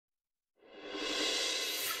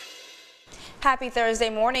Happy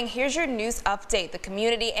Thursday morning. Here's your news update. The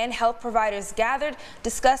community and health providers gathered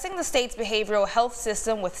discussing the state's behavioral health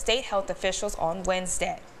system with state health officials on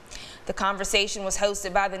Wednesday. The conversation was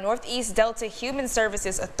hosted by the Northeast Delta Human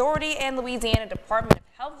Services Authority and Louisiana Department of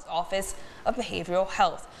Health's Office of Behavioral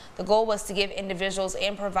Health. The goal was to give individuals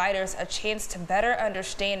and providers a chance to better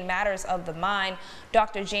understand matters of the mind.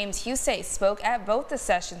 Dr. James Husey spoke at both the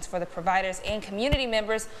sessions for the providers and community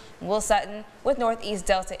members. Will Sutton with Northeast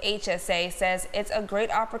Delta HSA says it's a great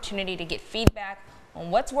opportunity to get feedback on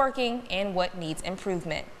what's working and what needs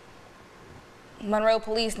improvement. Monroe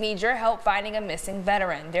police need your help finding a missing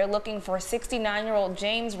veteran. They're looking for 69-year-old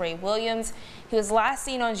James Ray Williams. He was last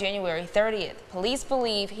seen on January 30th. Police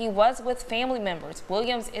believe he was with family members.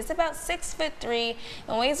 Williams is about 6'3"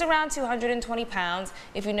 and weighs around 220 pounds.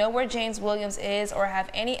 If you know where James Williams is or have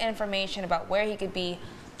any information about where he could be,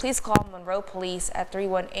 please call Monroe Police at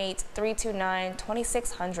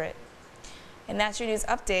 318-329-2600. And that's your news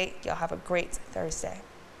update. Y'all have a great Thursday.